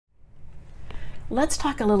Let's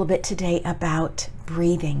talk a little bit today about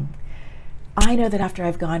breathing. I know that after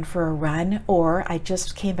I've gone for a run, or I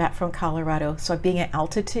just came back from Colorado, so being at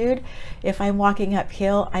altitude, if I'm walking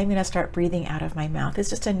uphill, I'm going to start breathing out of my mouth. It's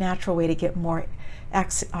just a natural way to get more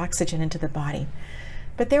oxygen into the body.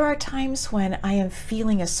 But there are times when I am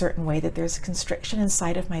feeling a certain way, that there's a constriction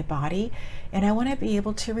inside of my body, and I want to be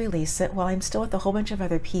able to release it while I'm still with a whole bunch of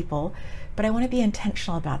other people, but I want to be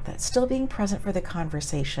intentional about that, still being present for the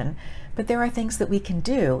conversation. But there are things that we can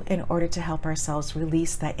do in order to help ourselves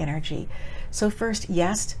release that energy. So first,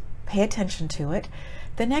 yes, pay attention to it.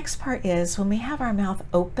 The next part is when we have our mouth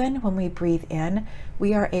open, when we breathe in,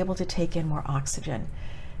 we are able to take in more oxygen.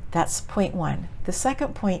 That's point one. The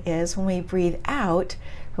second point is when we breathe out,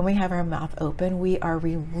 when we have our mouth open, we are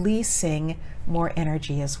releasing more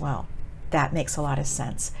energy as well. That makes a lot of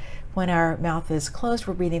sense. When our mouth is closed,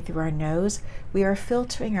 we're breathing through our nose, we are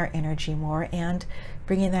filtering our energy more and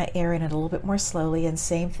bringing that air in a little bit more slowly, and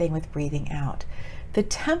same thing with breathing out. The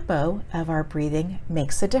tempo of our breathing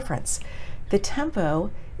makes a difference. The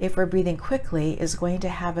tempo, if we're breathing quickly, is going to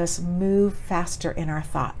have us move faster in our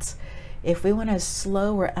thoughts. If we want to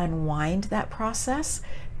slow or unwind that process,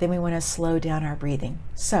 then we want to slow down our breathing.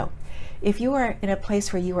 So if you are in a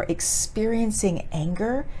place where you are experiencing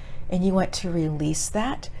anger and you want to release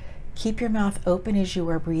that, keep your mouth open as you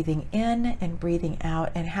are breathing in and breathing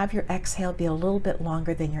out, and have your exhale be a little bit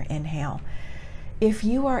longer than your inhale. If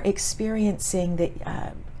you are experiencing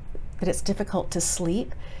that it's difficult to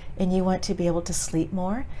sleep and you want to be able to sleep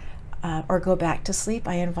more, or go back to sleep,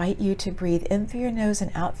 I invite you to breathe in through your nose and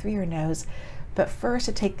out through your nose. But first,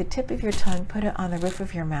 to take the tip of your tongue, put it on the roof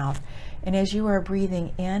of your mouth, and as you are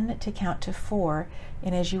breathing in, to count to 4,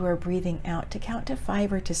 and as you are breathing out, to count to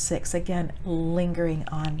 5 or to 6, again lingering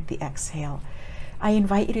on the exhale. I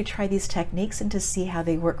invite you to try these techniques and to see how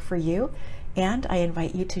they work for you, and I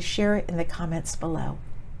invite you to share it in the comments below.